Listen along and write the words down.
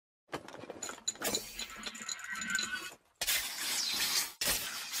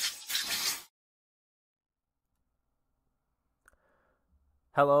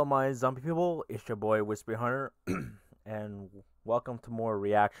Hello, my zombie people. It's your boy Whisper Hunter, and welcome to more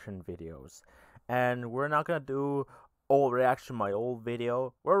reaction videos. And we're not gonna do old reaction my old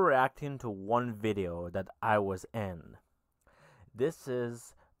video. We're reacting to one video that I was in. This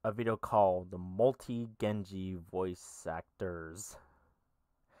is a video called the Multi Genji Voice Actors,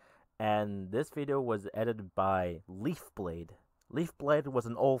 and this video was edited by LeifBlade. LeifBlade was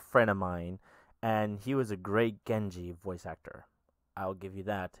an old friend of mine, and he was a great Genji voice actor. I'll give you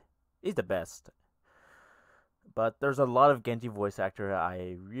that. He's the best. But there's a lot of Genji voice actor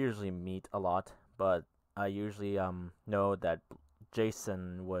I usually meet a lot, but I usually know that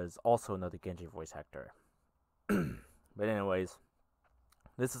Jason was also another Genji voice actor. But anyways,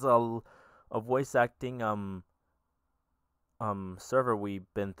 this is a voice acting server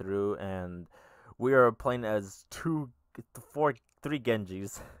we've been through, and we are playing as three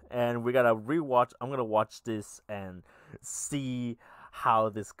Genjis, and we gotta rewatch. I'm gonna watch this and see how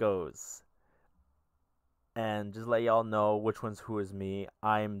this goes, and just let y'all know which one's who is me.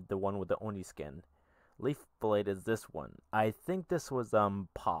 I'm the one with the Oni skin. LeifBlade is this one. I think this was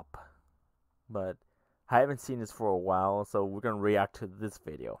Pop, but I haven't seen this for a while, so we're gonna react to this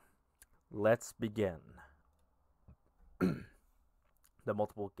video. Let's begin. The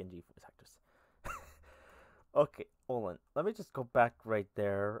multiple Genji voice actors. Okay, hold on. Let me just go back right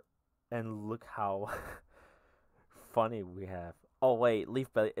there and look how funny we have. Oh wait,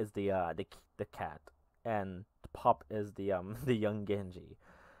 LeifBlade is the cat, and Pop is the the young Genji.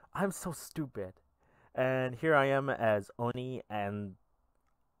 I'm so stupid. And here I am as Oni and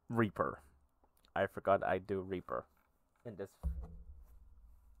Reaper. I forgot I do Reaper in this.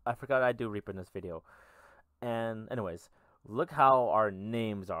 I forgot I do Reaper in this video. And anyways, look how our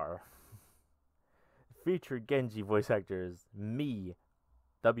names are. Featured Genji voice actors, me,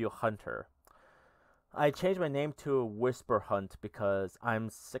 W Hunter. I changed my name to Whisper Hunt because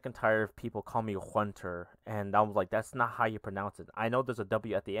I'm sick and tired of people calling me Hunter, and I was like, that's not how you pronounce it. I know there's a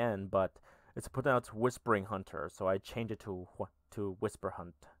W at the end, but it's pronounced Whispering Hunter, so I changed it to Whisper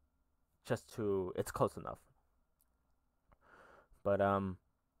Hunt, it's close enough. But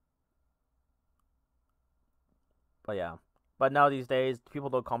yeah. But now these days,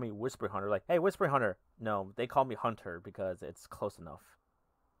 people don't call me Whispering Hunter. Like, hey, Whispering Hunter. No, they call me Hunter because it's close enough.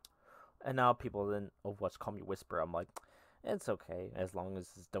 And now people in Overwatch call me Whisper. I'm like, it's okay as long as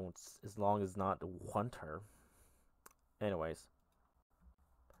it's not Hunter. Anyways,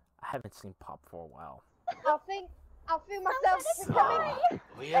 I haven't seen Pop for a while. I'll feel myself coming.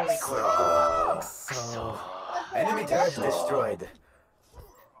 We are recording. So, Enemy turret destroyed.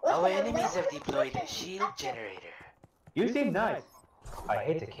 Our enemies have deployed a shield generator. You seem nice. I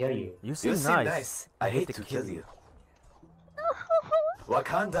hate to kill you. you seem nice. I hate to kill you.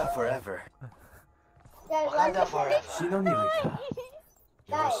 Wakanda forever. Wakanda forever.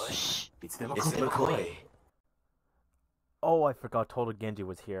 Yosh. It's the McCoy. Oh, I forgot Total Genji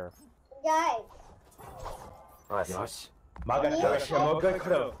was here. Guys, Yosh.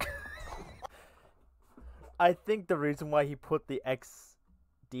 I think the reason why he put the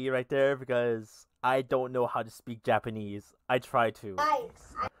XD right there because I don't know how to speak Japanese. I try to. guys.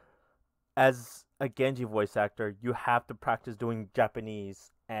 As a Genji voice actor, you have to practice doing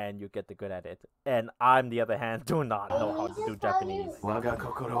Japanese and you get the good at it. And I'm, the other hand, do not know how to do Japanese. Look at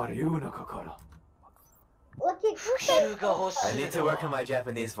I need to work on my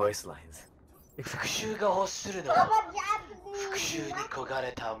Japanese voice lines. 復讐が欲するのは復讐に焦が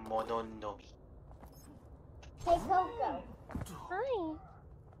れた者のみ。 Hey Coco. Hi.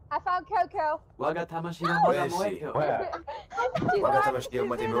 I found Coco. 我が魂がまだ燃えておる。我が魂は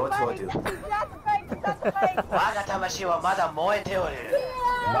まだ燃えておる。我が魂はまだ燃えておる。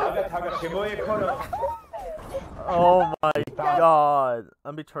 Oh my god.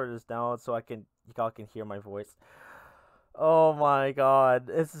 Let me turn this down so y'all can hear my voice. Oh my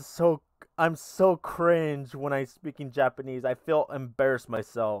god. I'm so cringe when I speak in Japanese. I feel embarrassed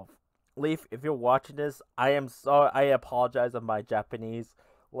myself. Leif, if you're watching this, I am sorry. I apologize of my Japanese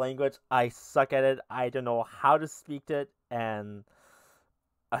language. I suck at it. I don't know how to speak it, and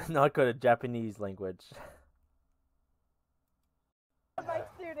I'm not good at Japanese language. My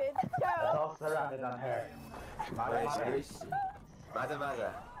student. All surrounded on her. Mada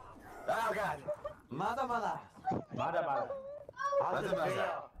mada. Oh god. Mada mada. Mada mada.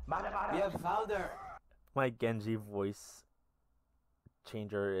 Mada mada. We have found her. My Genji voice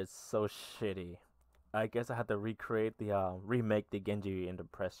changer is so shitty. I guess I had to remake the Genji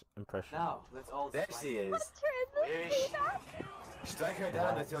impression. Now, let's all There she is. Where Where is she? Strike her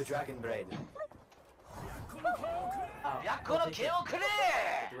down with your dragon braid. Byakuno Keo Kure!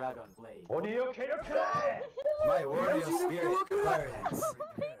 Dragon Blade. My warrior spirit burns.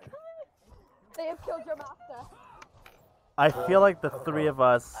 They have killed your master. I feel like the three of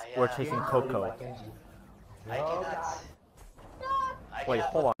us were chasing Coco. I cannot. Wait,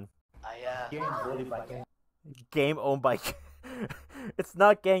 hold on. Game owned by... It's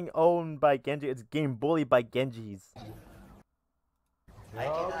not game owned by Genji, it's game bullied by Genjis. I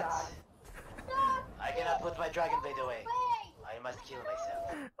cannot put my Dragon Blade away. I must kill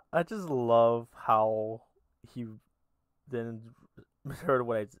myself. I just love how he didn't heard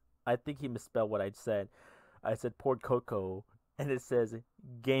what I think he misspelled what I said. I said Port Coco, and it says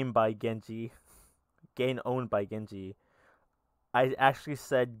game by Genji. Game owned by Genji. I actually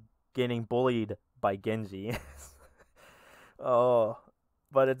said getting bullied by Genji. Oh,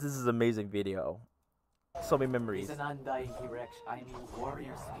 but this is an amazing video. So many memories. It's an undying erection. I mean,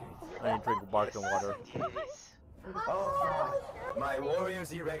 warrior spirit. I need to drink sparkling water. Indeed it is. Oh, my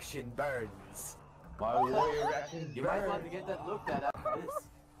warrior's erection burns. My warrior erection. You might want to get that looked at after this.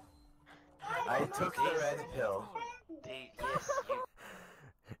 I took the red pill. Yes, you.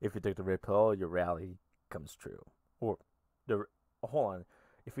 If you took the red pill, your reality comes true. Or hold on.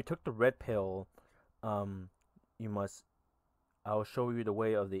 If you took the red pill, you must. I'll show you the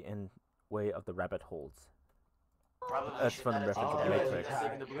way of the way of the rabbit holes. Probably That's should from the not have reference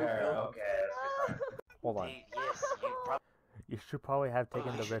taken to the Matrix. red pill. Okay. Hold on. Yes, you probably You should probably have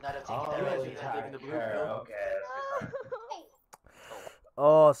taken the should red. not have taken the red pill. Taking the blue pill.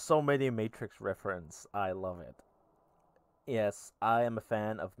 Oh, so many Matrix reference. I love it. Yes, I am a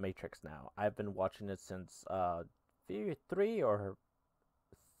fan of Matrix now. I've been watching it since 3 or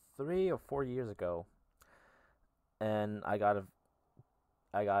 4 years ago, and I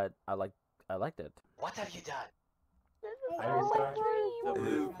liked it. What have you done?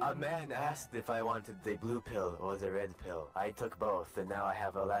 A man asked if I wanted the blue pill or the red pill. I took both, and now I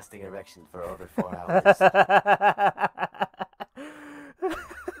have a lasting erection for over 4 hours.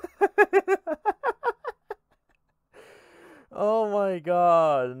 Oh my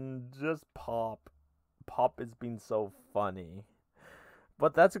god, just Pop. Pop is being so funny.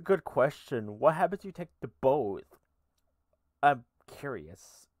 But that's a good question. What happens if you take the both? I'm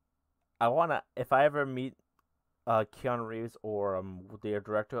curious. I wanna, if I ever meet Keanu Reeves or the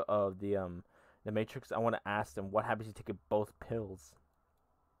director of the Matrix, I wanna ask them what happens if you take both pills.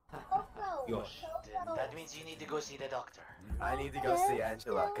 That means you need to go see the doctor. I need to go see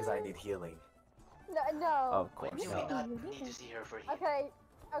Angela because I need healing. No. Of When course. do we not need to see her for healing? Okay,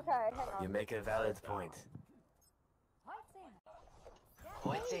 hang on. You make a valid point.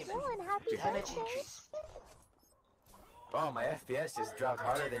 Oh, it's Damon. Happy Damage birthday. increase. Oh, my FPS just dropped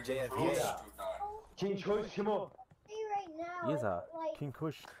harder than JFK. Yiza, King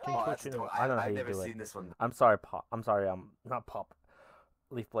Kush, Oh, that's you know, dope. I don't know how I've you never do it. seen this one. I'm sorry, Pop. I'm sorry, not Pop.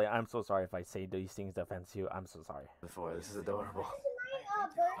 LeifBlade, I'm so sorry if I say these things that offend you. I'm so sorry. Before, this is adorable.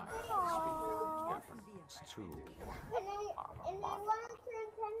 And I want to turn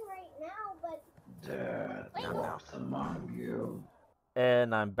 10 right now, but... among you.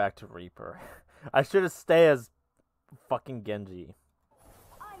 And I'm back to Reaper. I should have stayed as fucking Genji.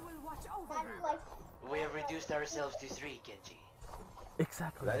 That's like... We have reduced ourselves to 3, Genji.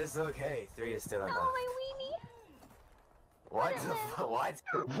 Exactly. That is okay. 3 is still enough. Oh, my weenie! What? What?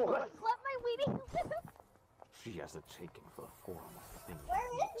 Let my weenie... She has a taking for the form of things. Where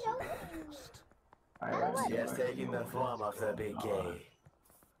is She has taken the form of the big gay.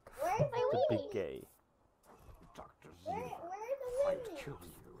 Where's my The weenie? big gay. Dr. Where's Zero, the I'd weenie? kill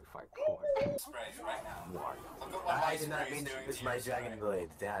you if I could. Why? I did not mean to use my Dragon Blade.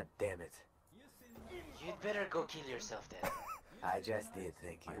 God damn it. You'd better go kill yourself then. I just did,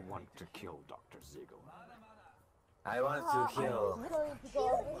 thank I you. want to kill Dr. Zigo. I want to kill.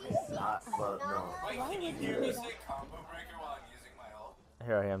 Well, no. Why would you do that?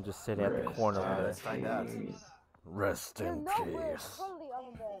 Here I am, just sitting at the corner over Let's find out. there. Rest You're in nowhere peace. totally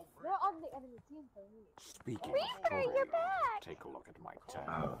on the... You're on the enemy team for me. Speaking Reaper, of you're Kobe, back! take a look at my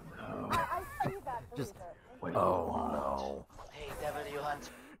tab. I see that, Just- Reaper. Oh no. Hey, W Hunt.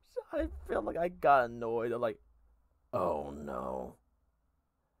 I feel like I got annoyed. I'm like, oh no.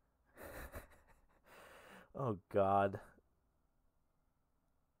 Oh god.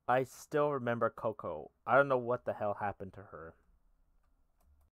 I still remember Coco. I don't know what the hell happened to her.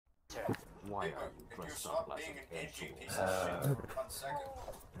 Why are you dressed up like an angel?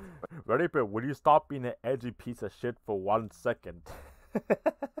 Ready, will you stop being an edgy piece of shit for 1 second?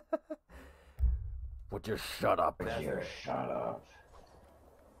 Would you shut up? Never.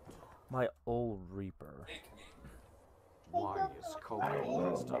 My old Reaper. Why is Kobe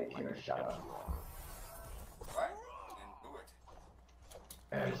dressed up like an angel?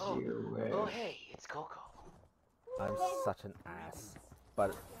 Oh, hey, it's Coco. I'm such an ass.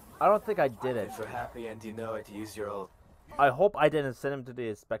 But I don't think I did it. If you're happy and you know it, use your ult. I hope I didn't send him to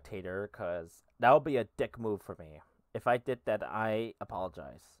the spectator, because that would be a dick move for me. If I did that, I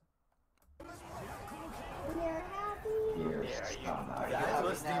apologize. That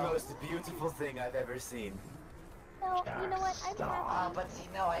was the most beautiful thing I've ever seen. So, you know what? I'm happy. But see,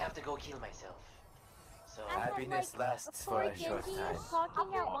 now I have to go kill myself. So, I had, Happiness like, lasts for before a short Genji time. was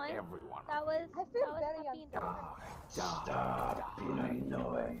talking at once, that was very happy and Stop being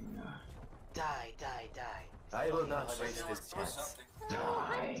annoying. die, die, die. I will not waste this chance.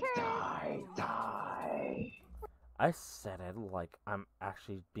 Die. I said it like I'm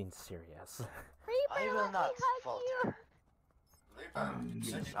actually being serious. I will not falter. I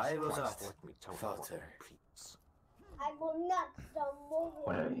will not falter. I will not stop moving.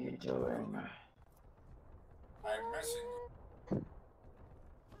 What are you doing? I'm missing.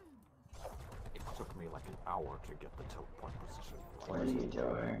 It took me like an hour to get the tilt point position. What are you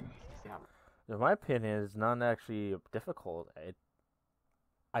doing? In my opinion, it's not actually difficult.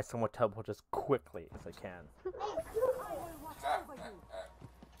 I somewhat teleport as quickly as I can.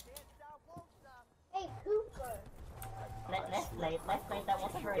 Hey, Cooper. LeifBlade, that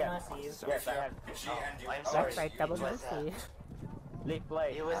wasn't very nice of you. Yes, I have. She and you. I'm sorry. that was It was, messy.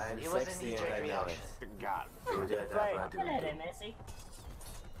 LeifBlade. It was I'm a sexy knee-jerk and I know reaction. it. God. You did that, Hello Madu. there, Messi.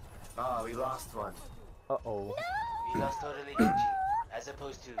 Oh, we lost one. Uh-oh. We lost totally Genji, as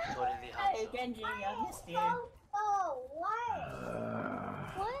opposed to totally Hey, Hanzo. Genji, I missed you. Oh, what?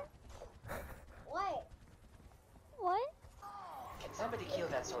 What? What? What? Can somebody kill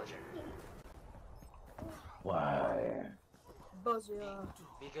that soldier? Why?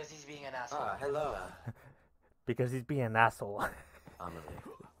 Because he's being an asshole. Ah, hello. Because he's being an asshole. Amelie.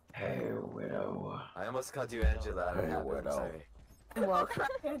 Hey, widow. I almost called you Angela. Hey, I'm widow. sorry. Well,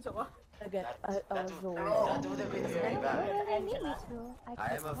 Angela. Again, That I was that would have been very bad. Angela.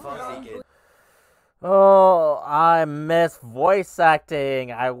 I am a phone kid. Oh, I miss voice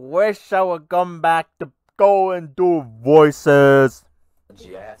acting. I wish I would come back to go and do voices.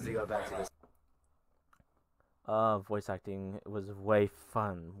 Gee, I have to go back to this. Voice acting was way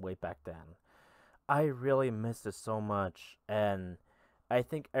fun way back then. I really missed it so much, and I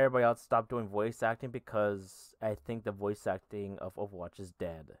think everybody else stopped doing voice acting because I think the voice acting of Overwatch is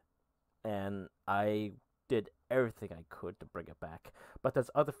dead. And I did everything I could to bring it back. But there's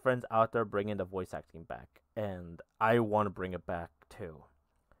other friends out there bringing the voice acting back, and I want to bring it back too.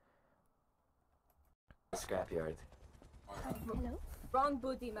 Scrapyard. Hello? Wrong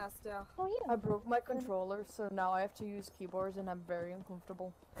booty, master. Oh, yeah. I broke my controller, so now I have to use keyboards, and I'm very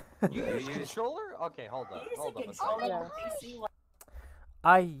uncomfortable. You use controller? Okay, hold up. Hold up a second. Yeah.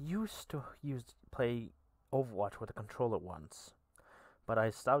 I used to play Overwatch with a controller once, but I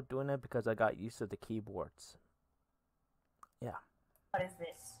stopped doing it because I got used to the keyboards. Yeah. What is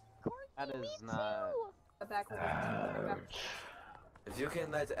this? That is not. If you can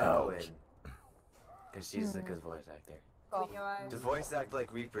let Echo in, because she's a good voice actor. Oh. To voice act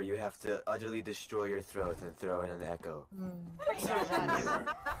like Reaper, you have to utterly destroy your throat and throw in an echo. Either that,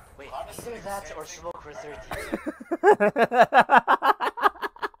 wait, either that or smoke for 30.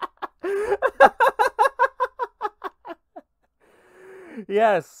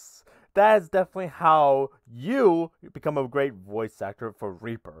 Yes, that is definitely how you become a great voice actor for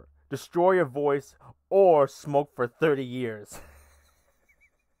Reaper. Destroy your voice or smoke for 30 years.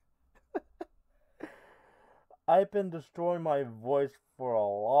 I've been destroying my voice for a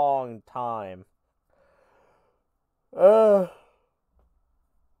long time. When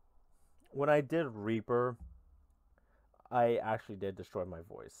I did Reaper, I actually did destroy my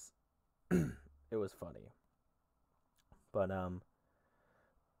voice. It was funny. But,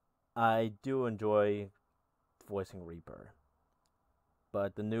 I do enjoy voicing Reaper.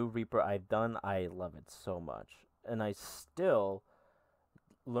 But the new Reaper I've done, I love it so much. And I still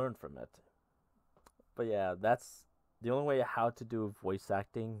learn from it. But yeah, that's the only way how to do voice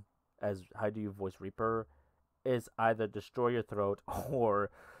acting, as how do you voice Reaper, is either destroy your throat or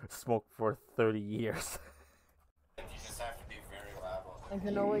smoke for 30 years. You just have to be very loud. I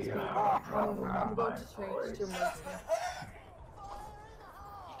can always be. I'm going to change to Mercy.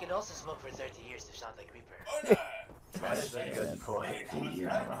 You can also smoke for 30 years to sound like Reaper. That is a good point. You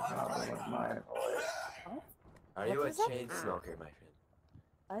have a problem with my voice. Are you a What was that? chain smoker, my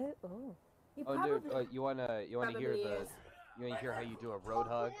friend? He Oh, probably, dude, you wanna hear probably the? is. You wanna hear how you do a road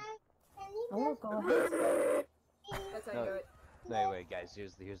hug? Oh, go ahead. That's how you do it. No, wait, guys.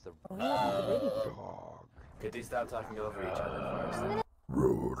 Here's the. Could you stop talking over each other first?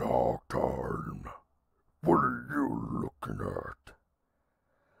 Road hog time. What are you looking at?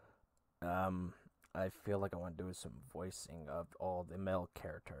 feel like I want to do some voicing of all the male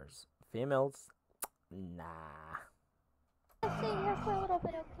characters. Females, nah. Stay here for a little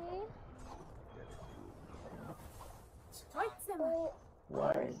bit, okay?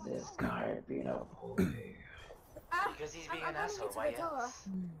 Why is this guy being a bully? Because he's being an asshole. Why else?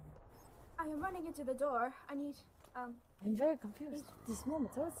 I am running into the door. I need, I'm very confused. This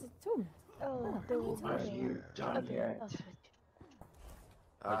moment, oh, it's a tomb. Oh, Are you done yet?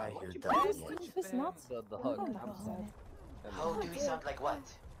 You're done Is yet. this not? The hug. Oh my God. How do we sound like what?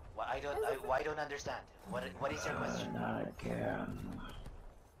 I don't understand. What is your question? Not again.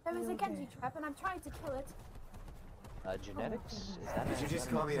 there is a Genji trap and I'm trying to kill it. Genetics? Is that Did you just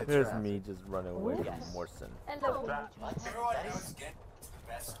call me a Here's trap? me just running away Ooh. from Morrison. hello. What? Everyone That knows is. Genji is the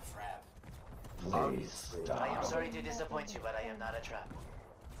best trap. Please I am stop. sorry to disappoint you, but I am not a trap.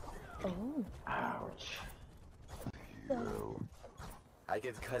 Oh. Ouch. I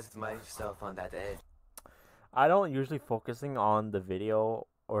could cut myself on that edge. I don't usually focusing on the video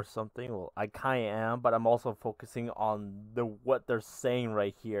or something. Well, I kind of am, but I'm also focusing on what they're saying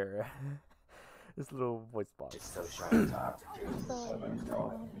right here. This little voice box. It's so sharp. Stop being so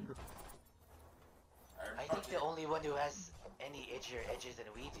annoying. I think the only one who has any edgier edges than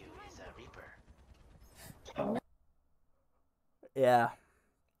we do is Reaper. Yeah.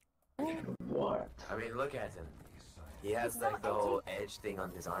 What? I mean, look at him. He has like the whole edge thing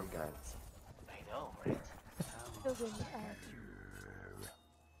on his arm guards. I know, right?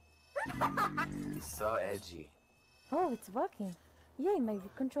 So edgy. Oh, it's working. Yay, my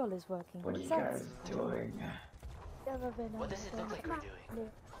control is working. What are you That's- guys doing? What does it look like we're doing?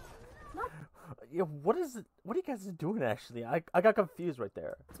 Yeah, what is it? What are you guys doing actually? I got confused right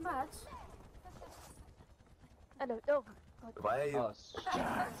there. It's much. Hello, oh. Why are you? Oh,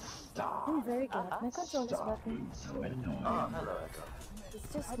 Stop. I'm very glad. My control is Stop working. being so annoying. Oh, hello, Echo.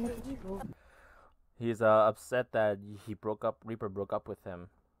 It's just medieval. He's upset that Reaper broke up with him.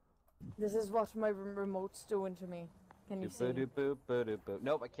 This is what my remote's doing to me. Can you see? boop, boop, boop.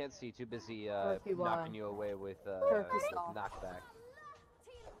 Nope, I can't see. Too busy Turkey knocking wire. you away with Turkey style. knockback.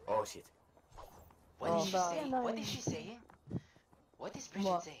 Oh shit. What is she Oh, saying? no. What is she saying? What is Bridget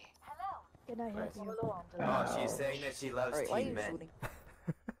What? saying? Can I help you? Oh, she's saying that she loves teen men.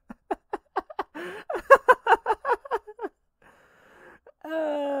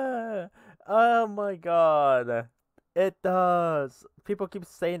 Oh my god. It does. People keep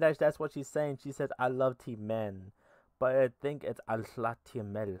saying that that's what she's saying. She said, I love team men. But I think it's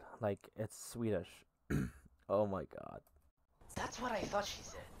Alslatimel. Like, it's Swedish. Oh my god. That's what I thought she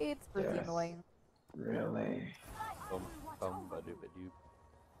said. It's pretty Yes. annoying. Really? Ba-doop-a-doop.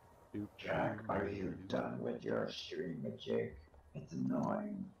 Doop. Jack, are you done with your stream magic? It's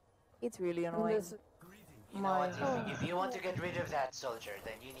annoying. It's really annoying. You know what? If you want to get rid of that soldier,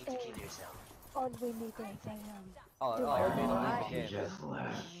 then you need to kill yourself. All we need is Oh, Do oh, I okay, know don't I- leave the He game. just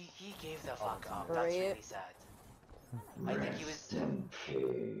left. He gave the fuck up. That's Great. really sad. I think he was Rest in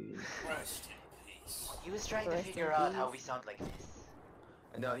peace. Rest in peace. he was trying to Rest in figure out how peace. we sound like this.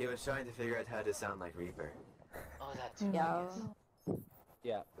 No, he was trying to figure out how to sound like Reaper. Oh, that too. Yeah. Yes.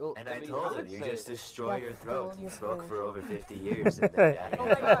 Yeah. Well, And I I mean, told him, would you say- just destroy your throat. You your spoke throat. for over 50 years and then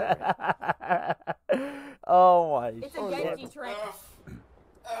added Oh a my finger. Oh my It's a shit. Genji trick.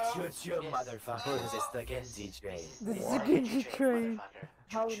 Shoot your Yes. motherfuckers, it's the Genji train. This is It's a a Genji trick, train. motherfucker.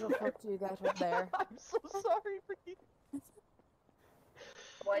 How the fuck do you get up there? I'm so sorry for you.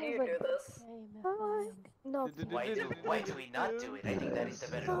 Why do you do this? No, Why do we not do it? I think that is the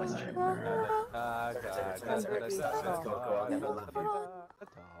better question.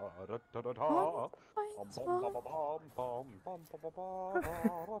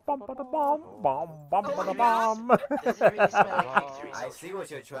 Bum-ba-da-bum. Does it really smell like victory? I see what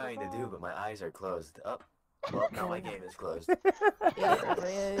you're trying to do, but my eyes are closed. Up. Well, now my game is closed.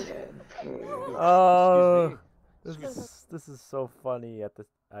 Oh, this is so funny.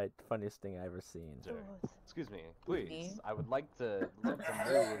 Funniest thing I ever seen. Sir, excuse me, please. I would like to move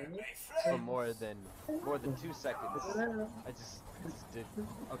for more than 2 seconds. I just did.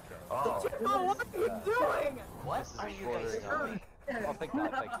 Okay. Oh, What are you guys doing? Oh, thank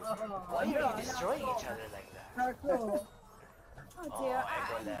God, thank you. Why are you destroying each other like that? Oh dear. I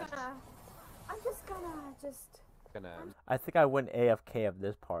know that. I'm just gonna Gonna, I think I went AFK of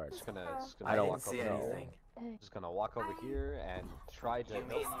this part. just gonna I I don't didn't walk see over. anything. Just gonna walk over here and try to. You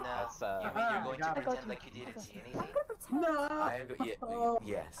mean, That's you mean you're going to pretend like you didn't see anything?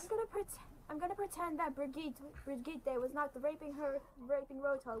 Yes. I'm gonna pretend that Brigitte was not raping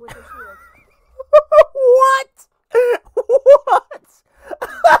Rotal with her shield. What? What?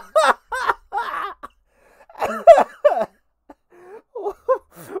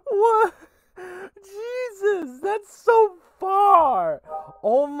 What?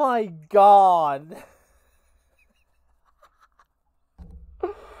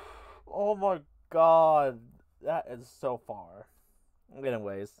 Oh my god. That is so far.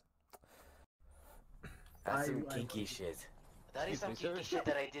 Anyways. That's some kinky shit. That is some kinky shit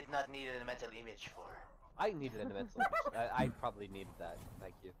that I did not need a mental image for. I needed a mental image. I probably needed that.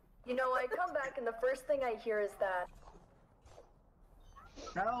 Thank you. You know, I come back and the first thing I hear is that.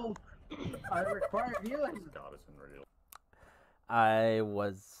 Help! I require healing. I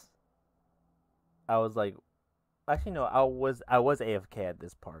was like, actually no, I was AFK at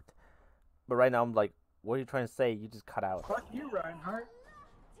this part, but right now I'm like, what are you trying to say? You just cut out. Fuck you, Reinhardt.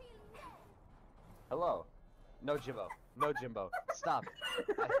 Hello. No Jimbo. No Jimbo. Stop.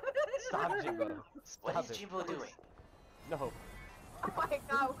 Stop, Jimbo. Stop What is it. Jimbo doing? No. Oh my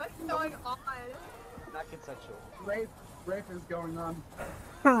god, what's going on? Not consensual. Rape is going on.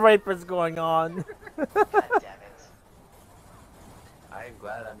 Rape is going on. God damn it. I'm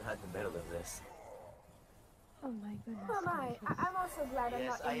glad I'm not in the middle of this. Oh my goodness. Oh my, I'm also glad I'm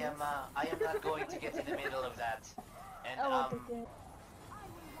Yes, not in this. I am not going to get in the middle of that. And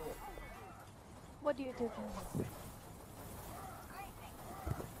What do you do?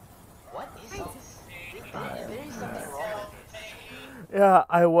 what is this? There is something wrong with this. Yeah,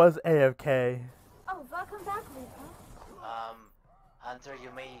 I was AFK. Oh, welcome back, Lisa. Hunter, you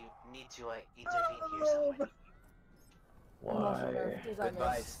may need to intervene here somewhere. Why?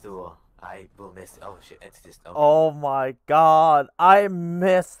 Goodbye, Stool. I will miss. Oh shit, it's just. Okay. Oh my god, I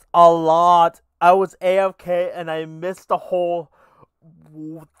missed a lot. I was AFK and I missed the whole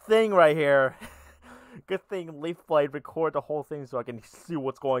thing right here. Good thing LeifBlade record the whole thing so I can see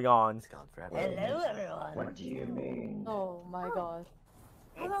what's going on. It's gone forever. Hello, everyone. What do you mean? Oh my god.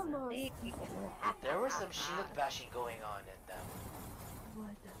 Hello, Morris. There was some shield bashing going on, and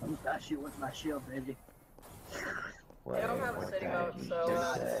I'm dashing with my shield, baby. I don't have a city mode, Do so.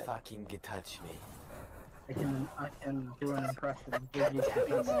 not fucking touch me. I can do an impression. God damn it.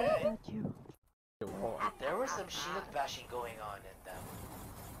 Thank you. There was some shield bashing going on, and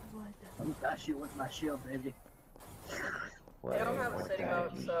I'm dashing with my shield, baby. I don't have a city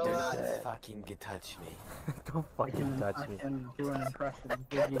mode, Do so. not fucking touch me. Don't fucking touch me. I can do an impression.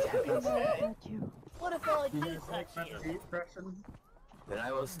 Thank you. What if I You do guys like touch my you? impression? Then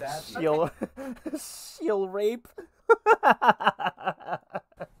I will stab you. Shield, shield rape.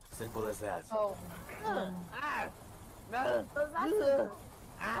 Simple as that. Oh. Ah! So that's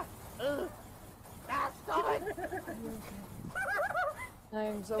Ah! Stop it!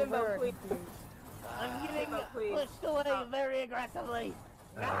 I'm so Jimbo, very please. confused. I'm getting Jimbo, please. pushed away very aggressively.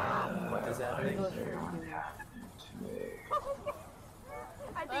 What does that mean?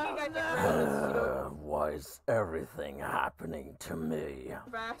 I think you guys get rid of this shield Why is everything happening to me?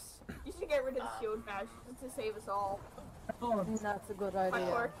 bash. You should get rid of the shield bash to save us all. That's a good My idea.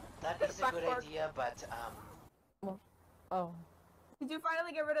 court. that is a good idea, but Oh. Did you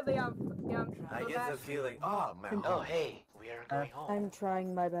finally get rid of I the get bash? the feeling. Oh man. oh hey, we are going home. I'm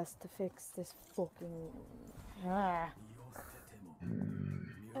trying my best to fix this fucking. Ah.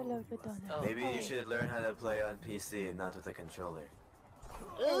 I love it, Donna. Oh, Maybe you hey. should learn how to play on PC and not with a controller.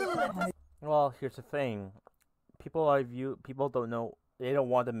 Well, here's the thing. People don't know, they don't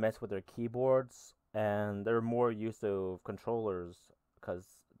want to mess with their keyboards, and they're more used to controllers because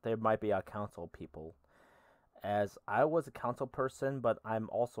they might be a console people. As I was a console person, but I'm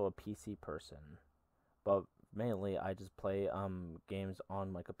also a PC person. But mainly, I just play games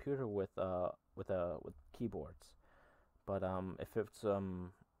on my computer with keyboards. But if it's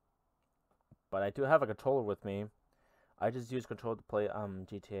but I do have a controller with me. I just use controller to play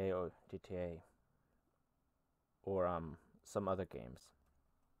GTA or some other games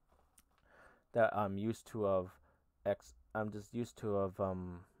that I'm used to I'm just used to of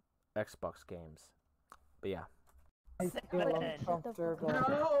Xbox games. But yeah. I feel uncomfortable.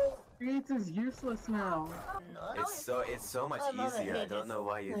 No! Beats is useless now. It's so much easier. I don't know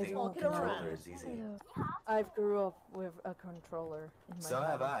why you think Walking controller around. is easy. I've grew up with a controller in my So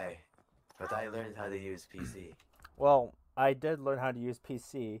have house. I. But I learned how to use PC. Well, I did learn how to use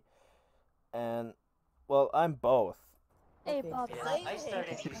PC, and well, I'm both. Hey, Okay. Bob. Yeah, I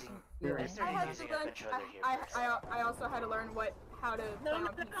started using I had to a learn. controller here. I also had to learn how to play on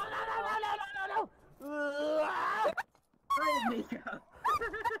PC.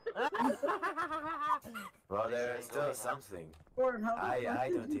 Well, there's still something. Gordon, how the I fuck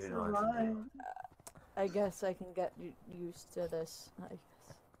don't is even this know what to alive? do. I guess I can get used to this. I guess.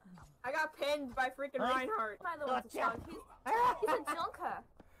 I got pinned by freaking Reinhardt. My little Gotcha. dog. He's a junker.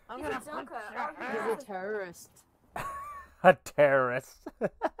 I'm He's a gonna punch junker. your Oh, He's head. a terrorist. A terrorist.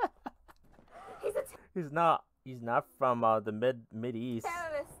 He's a He's not. He's not from the mid East.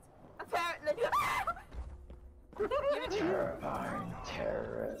 terrorist. Apparently. Terrifying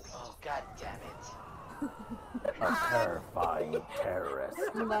terrorist. Oh, god damn it. A terrifying terrorist.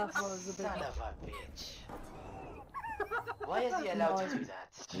 That was a big Son of a bitch. Why is he allowed to do that?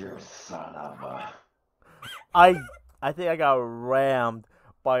 You son of a. I think I got rammed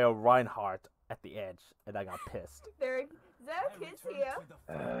by a Reinhardt at the edge, and I got pissed. There, Zach is here.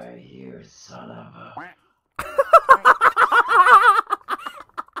 You son of a.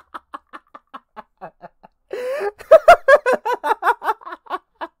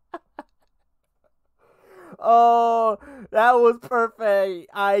 Oh, that was perfect.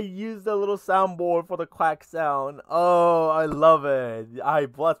 I used a little soundboard for the quack sound. Oh, I love it. I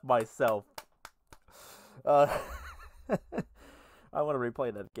bless myself. I want to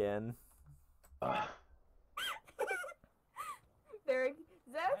replay that again. There,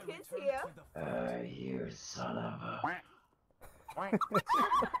 Zach is here. You son of a.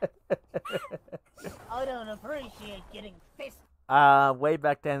 I don't appreciate getting fist. Way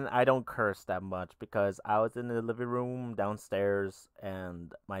back then, I don't curse that much because I was in the living room downstairs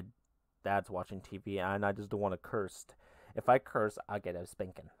and my dad's watching TV and I just don't want to curse. If I curse, I'll get a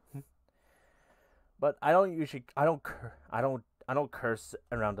spanking. But I don't usually, I don't curse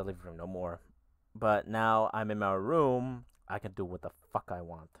around the living room no more. But now I'm in my room, I can do what the fuck I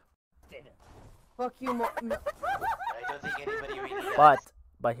want. Fuck you, I don't think anybody really does.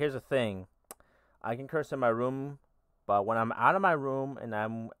 But here's the thing, I can curse in my room. But when I'm out of my room and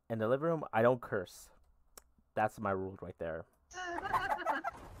I'm in the living room, I don't curse. That's my rule right there.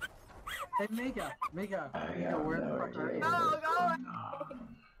 Hey, Mika, where the fuck are you? Go away.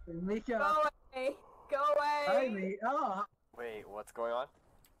 Mika. Go away. Go away. Hi, Mika. Oh. Wait, what's going on?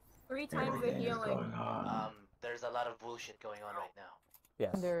 3 times the healing. There's a lot of bullshit going on right now.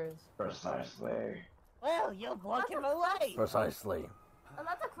 Yes. There is. Precisely. Well, you're blocking my light. Precisely. A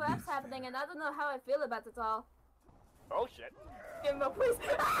lot of crap's happening, and I don't know how I feel about it all. Oh shit. Give him a please.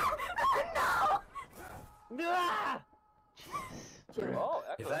 No! Oh,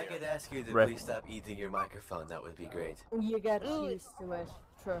 If I could ask you to Rip. please stop eating your microphone, that would be great. You get used to it.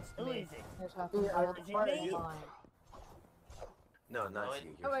 Trust Who me. is it? It happens all the time. No, not No,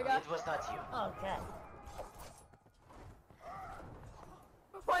 you. Oh my You're god. It was not you. Okay.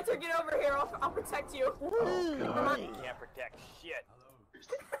 Pointer, get over here. I'll protect you. You can't protect shit.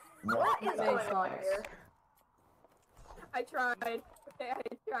 What is Makes going on sense. here? I tried. Okay,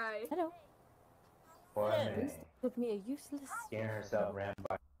 I tried. Hello. Took me a useless. Getting herself rammed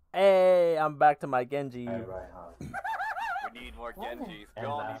by Hey, I'm back to my Genji. right house. We need more What? Genjis. And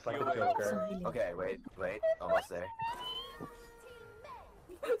Go on that's these like the healers. Joker. Okay, wait, almost there.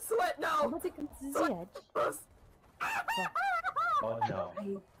 Sweat, no! What it comes to the edge. Oh no.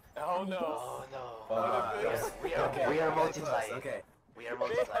 Oh no. Oh no. Oh, Yes, Okay, we are close, multiplying. Okay. We are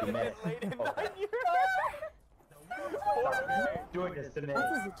multiplying. Late in 9 years. Doing this to me.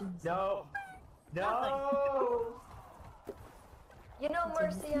 What is it, James? No. No. You know,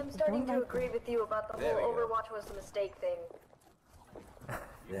 Mercy, I'm starting to agree with you about the There whole we go. Overwatch was a mistake thing.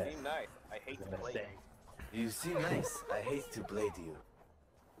 You Yes. seem nice. I hate It's to a play. mistake. You seem nice. I hate to blade you.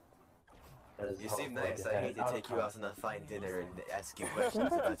 That is You the seem whole nice. point. I hate to take you out on a fine dinner and ask you questions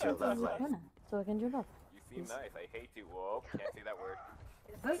Jump about your love life. so I can jump up. You seem nice. I hate you. Whoa, can't say that word.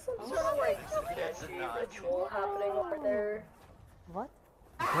 Is this some sort of like That's sketchy not- ritual happening over there? What?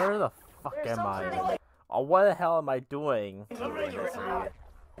 Where the fuck There's am some sort of I? like Oh, what the hell am I doing? The rain is here.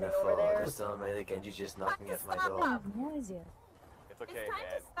 The fall. There's so many Genji just knocking at my door. Where is it? It's okay, time to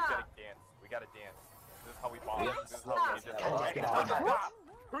man. We stop. gotta dance. We gotta dance. This is how we bond. Yep. This is how we just Stop. Stop.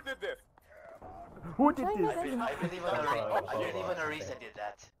 Who did this? Who did Try this? this. I believe Arisa did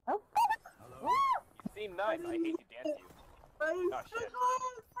that. Oh. You seem nice. I hate to dance you. Oh shit.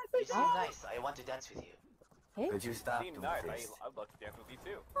 You seem nice. I want to dance with you. Hey, Could you stop You seem doing nice. this? I'd love to dance with you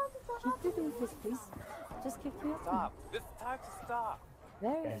too. keep doing this, please. Just keep me up. Stop. This is time to stop.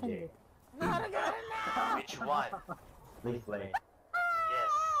 Very Genji. offended. Which one? LeifBlade. Yes.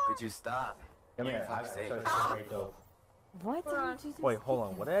 Could you stop? Come here. Fuck's sake. Very dope. Why didn't you just Wait, hold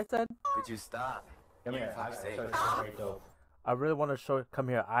on. What did I say? Could you stop? Come here. Fuck's sake. Very dope. I really want to show. Come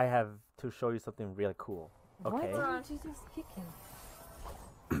here. I have to show you something really cool. Why Okay. didn't you just kick him?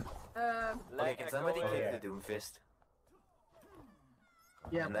 Okay, can somebody Echo kick it. the Doomfist?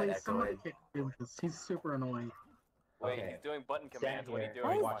 Yeah, And that please, echo somebody it. kick Doomfist. He's super annoying. Wait, Okay. he's doing button Stand commands. What are you here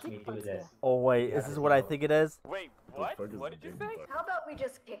doing? and watch me do this. Oh wait, is this what I think it is? Wait, what? What did you say? How about we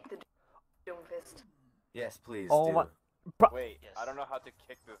just kick the Doomfist? Yes, please Oh do. my- Wait, Yes. I don't know how to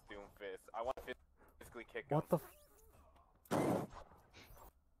kick this Doom Fist. I want to physically kick him. What the?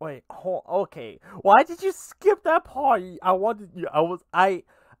 Wait, hold. Okay, why did you skip that part? I wanted you.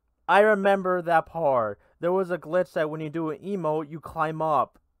 I remember that part. There was a glitch that when you do an emote, you climb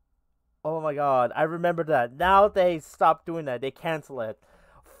up. Oh my god, I remember that. Now they stopped doing that. They cancel it.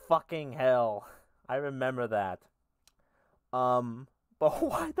 Fucking hell. I remember that. But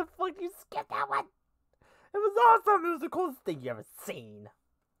why the fuck did you skip that one? It was awesome. It was the coolest thing you ever seen.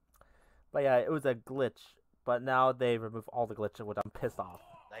 But yeah, it was a glitch. But now they remove all the glitches, which I'm pissed off.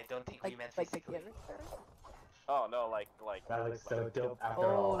 I don't think we meant Like the physically. Oh no, like. That looks so dope after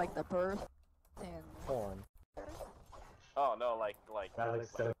Oh, all. like the birth and. Porn. Oh no, like. That looks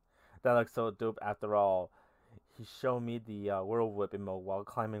so. That looks so dope after all. He showed me the whirl whip emote while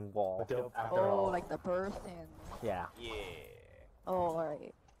climbing wall. Dope after Oh, all. like the birth and. Yeah. Yeah. Oh,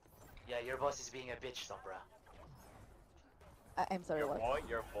 alright. Yeah, your boss is being a bitch, Sombra. I'm sorry, Your what? boy?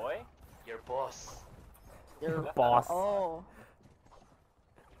 Your boy? Your boss. Your boss. Oh.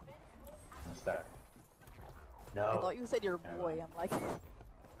 Start. I No. thought you said your boy. I'm like.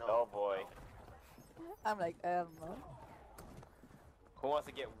 Oh boy. I'm like, I don't know. Who wants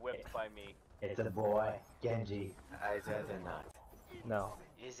to get whipped by me? It's a boy, Genji. I'd rather not. No.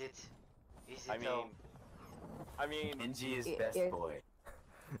 Is it? Is it I mean. Genji is It- best it- boy.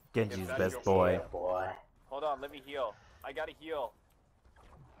 Genji's If that's best your boy. Yeah, boy. Hold on, let me heal. I gotta heal.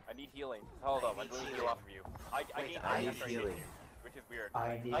 I need healing. Hold up, I'm going to heal off of you. I need healing. which is weird.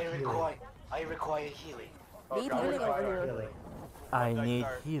 I need I healing. require healing. Oh, Need God. healing over here. Healing. I Once need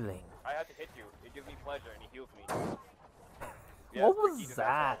start, healing. I have to hit you. It gives me pleasure and he heals me. What was Ricky does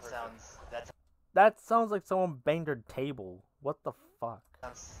that? That That sounds like someone banged their table. What the fuck?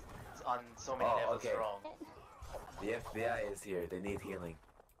 sounds on so many Oh, levels okay. wrong. The FBI is here. They need healing.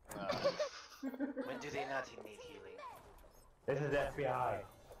 When do they not need healing? This is FBI.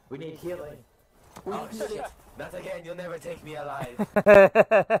 We need healing. Oh shit! Not again! You'll never take me alive.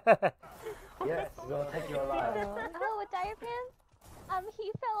 Yes, we'll take you alive. Oh, with Dire Pants?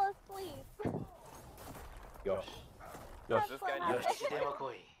 He fell asleep. Yosh. Yosh. This guy That's needs what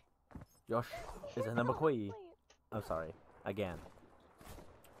Yoshidemo-koi. Yosh is a number queen. I'm sorry. Again.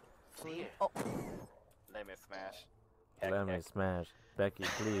 Here. Let me smash. Let me smash. Becky,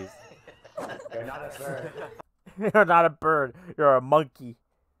 please. You're not a bird. You're not a bird. You're a monkey.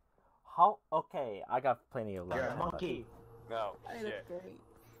 How? Okay, I got plenty of You're love. a monkey. No, I think shit. that's great.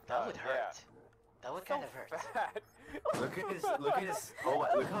 That would hurt. Yeah. That would kind of hurt. Bad. Look at his. Oh,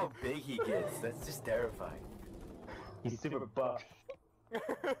 look how big he gets. That's just terrifying. He's super buff.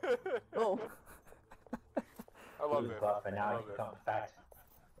 Oh. I love He was it. buff and I now love he's it. become fat.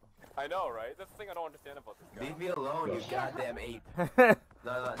 I know, right? That's the thing I don't understand about this guy. Leave me alone, you goddamn ape.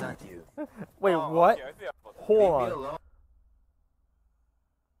 No, not you. Wait, Oh, what? okay, I see how- Hold Leave me on. alone.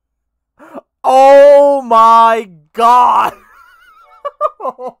 Oh my god!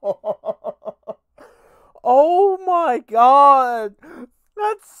 Oh my god!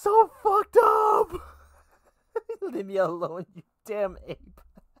 That's so fucked up! Leave me alone, you damn ape.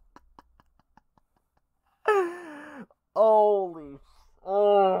 Holy.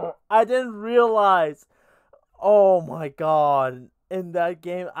 Oh, I didn't realize. Oh my god. In that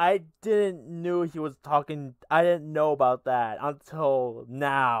game, I didn't knew he was talking. I didn't know about that until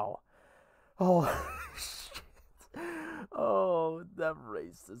now. Oh, shit. Oh, that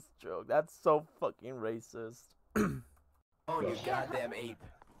racist joke. That's so fucking racist. Oh, you goddamn ape.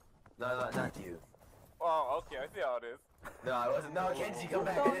 No, not you. Oh, okay, I see how it is. No, I wasn't. No, Kenji, come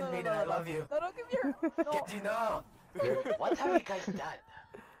back. I didn't mean it. I love you. No, don't give your. No. Kenji, no. What have you guys done?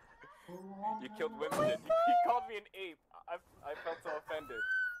 You killed Winston. He called me an ape. I felt so offended.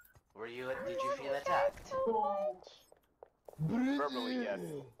 Did you feel attacked? Verbally, yes.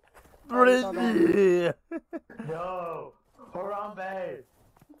 Brizzy. No! Harambe!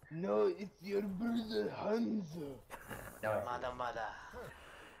 No, it's your brother Hanzo. No, Mada.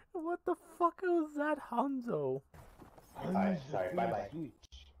 What the fuck was that, Hanzo? Alright, sorry, bye-bye.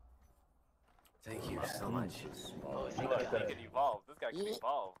 Thank you so much. Oh, He thank can God. evolve. This guy can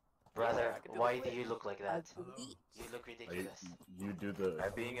evolve. Brother, I can do why this do later. you look like that? You look ridiculous. You do the.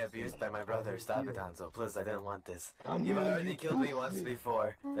 I'm being abused by my brother. Stop it, Hanzo. Please, I didn't want this. You've already killed me once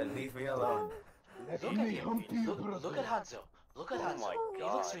before. Then leave me alone. Look at him. Look at Hanzo. Look at Oh Hanzo. my He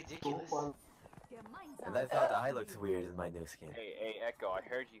looks God. ridiculous. And I thought I looked weird in my new skin. Hey, Echo, I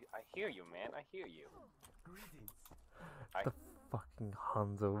heard you. I hear you, man. I hear you. The fucking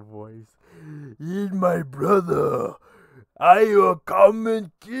Hanzo voice. Eat my brother. I will come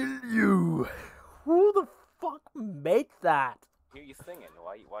and kill you. Who the fuck made that? I hear you singing.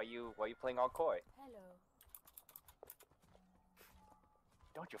 Why you playing all coy? Hello.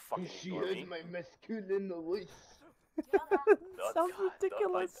 Don't you fucking She ignore me. heard my masculine voice. Sounds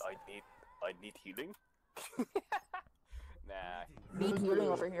ridiculous. I need healing. Nah, Me healing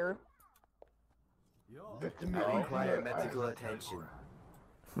over here. I require medical attention.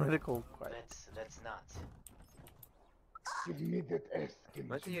 Medical. Let's not.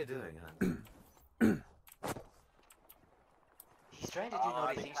 What are you doing, hon? He's trying to do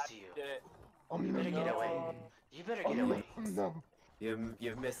naughty things to you. You better get away. You better get away.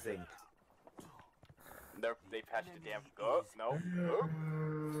 You're missing. They patched the damn go. No.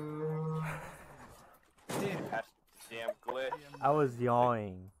 They patched the damn glitch. I was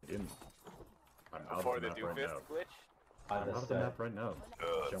yawning. I'm out Before of the the map right doofus now. glitch. I'm out of the map right now.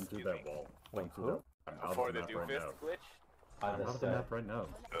 Jump through that wall. Wait, Jump through who? that. I'm out Before of the the map right doofus now. glitch. I'm out of the map right now.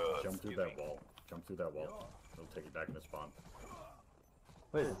 Jump through excuse that me. wall. Jump through that wall. It'll take you back into spawn.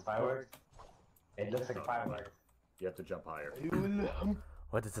 What is this, fireworks? It looks like fireworks. You have to jump higher.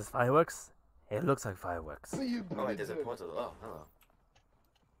 What is this, fireworks? It looks like fireworks. Oh, wait, there's a portal. Oh, hello.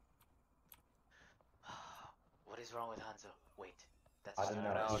 What is wrong with Hanzo? Wait. That's I don't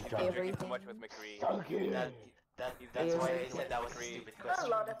know. No, He's he's drunk. been drinking too much with McCree. That's why I said that was a stupid A question.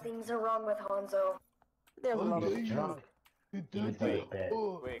 lot of things are wrong with Hanzo. There's a lot of He's drunk. Even though he's dead.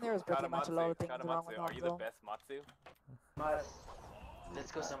 Wait, There's pretty much a lot of things wrong with Kanamatsu, are you the Hanzo. best Matsu?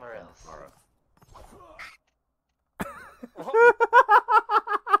 Let's go somewhere else. Alright.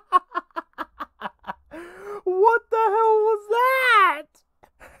 What the hell was that?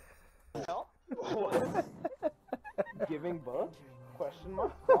 Giving birth? Question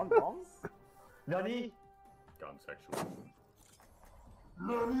mark? Gone wrong? Nani? Gone sexual.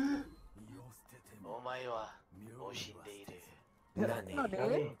 Omae wa oshindeiru.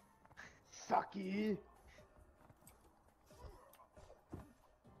 Nani? Saki!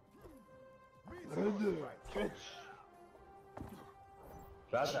 Catch!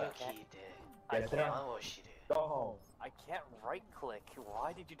 Brother. I Get down. Go home. I can't right click.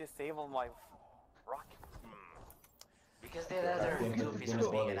 Why did you disable my rocket? Because the other goofies was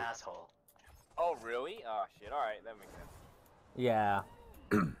being an asshole. Oh really? Oh shit, alright, that makes sense. Yeah.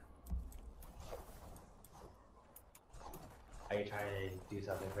 Are you trying to do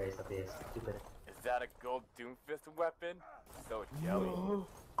something very stupid? Is that a gold Doomfist weapon? So jelly. Oh,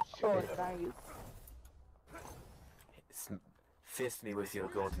 nice. Fist me with your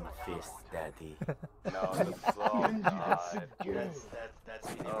golden fist, Daddy. No, that's so god. That's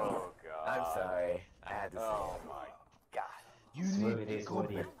really Oh wrong. god. I'm sorry. I had to say Oh it. my god. You need to go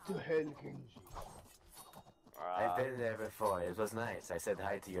back to hell, Genji. I've been there before. It was nice. I said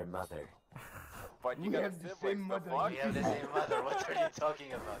hi to your mother. But you We got a have the sibling, same the mother. fuck? We have the same mother. What are you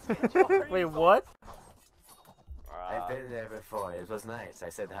talking about, Genji? Wait, what? I've been there before. It was nice. I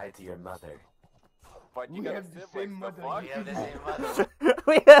said hi to your mother. But you We got a have the sibling, same the mother. fuck? We have the same mother.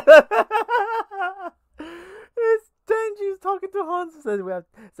 It's Genji's talking to Hans. Says we have to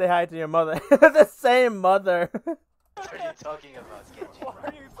say hi to your mother. The same mother. What are you talking about, Genji? Why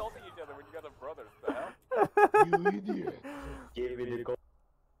are you insulting each other when you guys are brothers? The hell? You idiot. Give me the gold.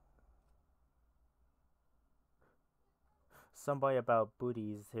 Somebody about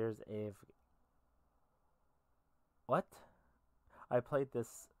booties. Here's a. What? I played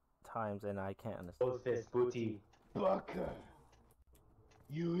this times and I can't understand. Gold fist booty. Baka.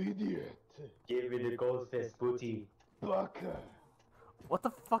 You idiot. Give me the gold fist booty. Baka. What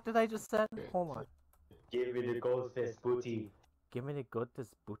the fuck did I just say? Hold on. Give me the gold fist booty. Give me the good this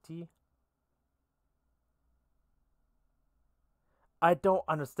booty. I don't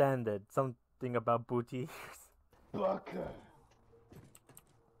understand it. Something about booty. Baka.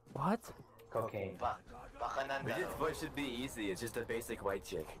 What? Cocaine. Bakananda. This voice should be easy. It's just a basic white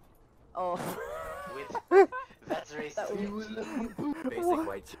chick. Oh. With that's racist. Basic What?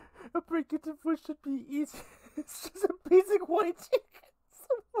 white chick. A break into foot should be easy. It's just a basic white chick.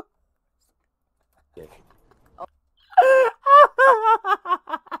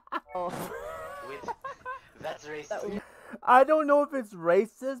 Oh. With that's racist. I don't know if it's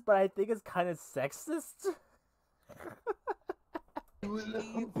racist, but I think it's kind of sexist. No,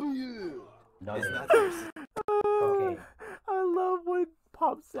 It's not cocaine. I love what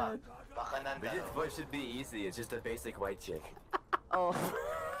Pop said. This voice should be easy. It's just a basic white chick. Oh.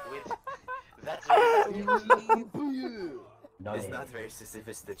 With that's racist. No, It's not racist if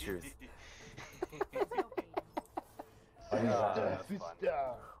it's the truth.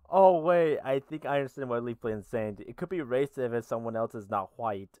 Oh wait, I think I understand what LeifBlade is saying. It could be racist if someone else is not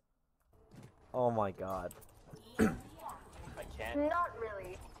white. Oh my god. I can't. Not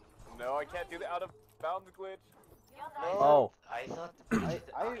really. No, I can't do the out of bounds glitch. Oh. I thought.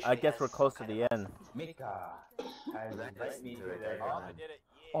 I guess we're close to the end. Mika. Invite me to the Oh, I did it.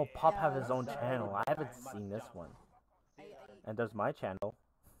 Oh, Pop have his own channel. I haven't seen this one. And there's my channel.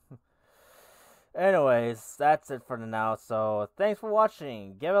 Anyways, that's it for now. So thanks for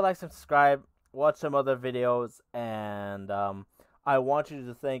watching. Give it a like, subscribe, watch some other videos, and I want you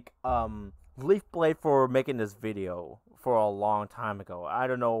to thank LeifBlade for making this video for a long time ago. I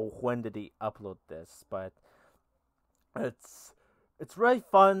don't know when did he upload this, but it's really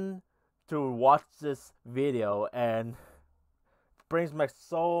fun to watch this video and brings back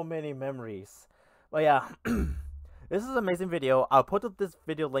so many memories. But yeah. This is an amazing video. I'll put this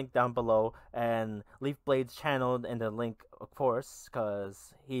video link down below and LeifBlade's channel in the link, of course,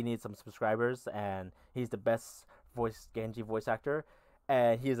 because he needs some subscribers and he's the best Genji voice actor.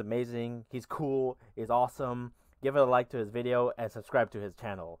 And he is amazing. He's cool. He's awesome. Give it a like to his video and subscribe to his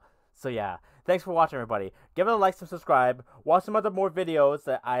channel. So yeah, thanks for watching, everybody. Give it a like and subscribe. Watch some other more videos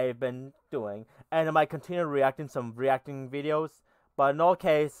that I've been doing, and I might continue reacting videos. But in all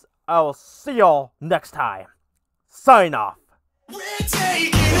case, I will see y'all next time. Sign off. We're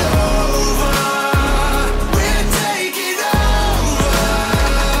taking over.